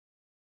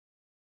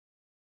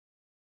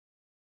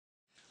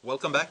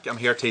Welcome back. I'm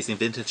here tasting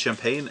vintage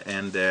champagne,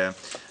 and there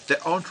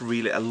aren't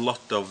really a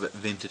lot of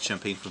vintage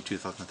champagne from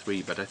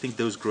 2003, but I think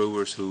those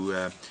growers who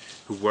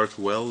worked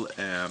well,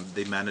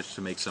 they managed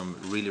to make some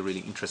really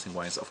interesting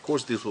wines. Of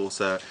course, this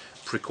was a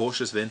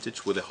precocious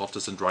vintage with the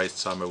hottest and driest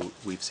summer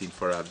we've seen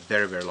for a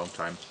very long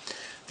time.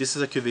 This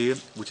is a Cuvée,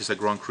 which is a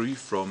Grand Cru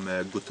from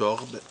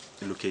Goutorbe,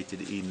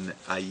 located in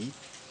Ai.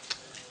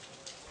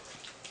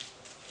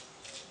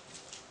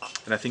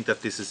 And I think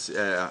that this is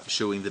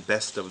showing the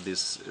best of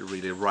this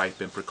really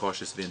ripe and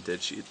precocious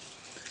vintage.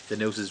 The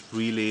nose is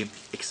really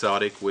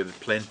exotic with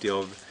plenty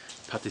of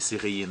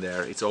patisserie in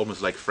there. It's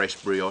almost like fresh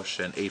brioche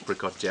and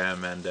apricot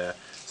jam and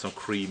some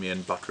creamy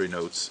and buttery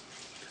notes.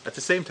 At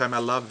the same time, I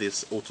love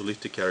this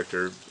autolytic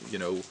character, you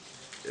know,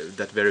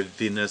 that very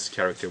vinous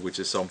character, which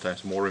is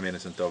sometimes more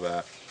reminiscent of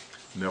a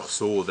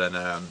Meursault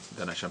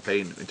than a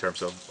champagne in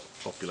terms of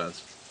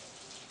opulence.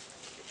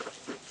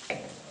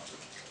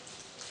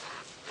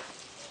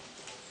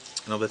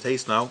 Now the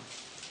taste now,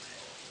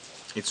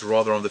 it's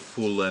rather on the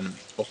full and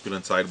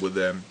opulent side with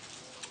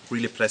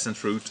really pleasant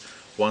fruit.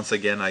 Once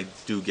again, I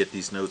do get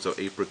these notes of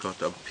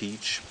apricot, of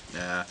peach,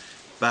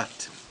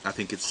 but I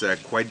think it's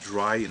quite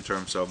dry in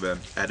terms of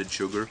added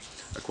sugar,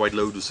 a quite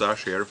low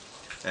dosage here.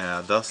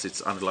 Thus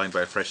it's underlined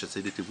by a fresh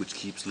acidity which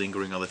keeps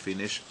lingering on the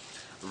finish,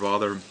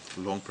 rather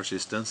long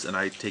persistence, and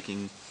I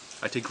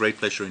take great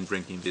pleasure in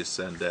drinking this.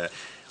 And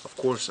of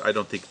course, I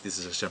don't think this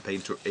is a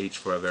champagne to age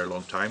for a very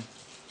long time.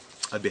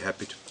 I'd be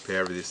happy to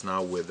pair this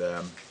now with,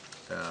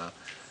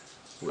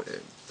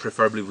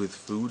 preferably with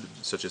food,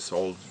 such as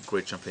all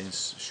great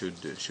champagnes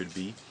should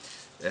be.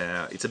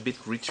 It's a bit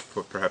rich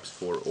perhaps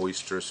for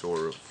oysters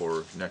or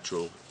for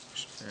natural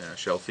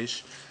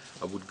shellfish.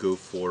 I would go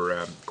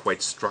for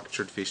quite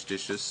structured fish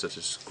dishes such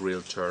as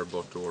grilled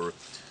turbot or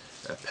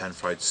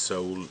pan-fried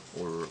sole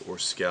or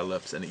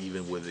scallops, and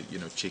even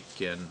with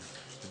chicken,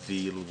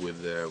 veal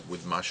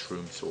with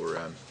mushrooms, or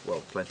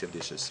well, plenty of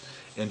dishes.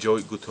 Enjoy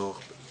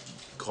Goutourbe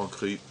Grand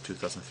Cru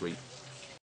 2003.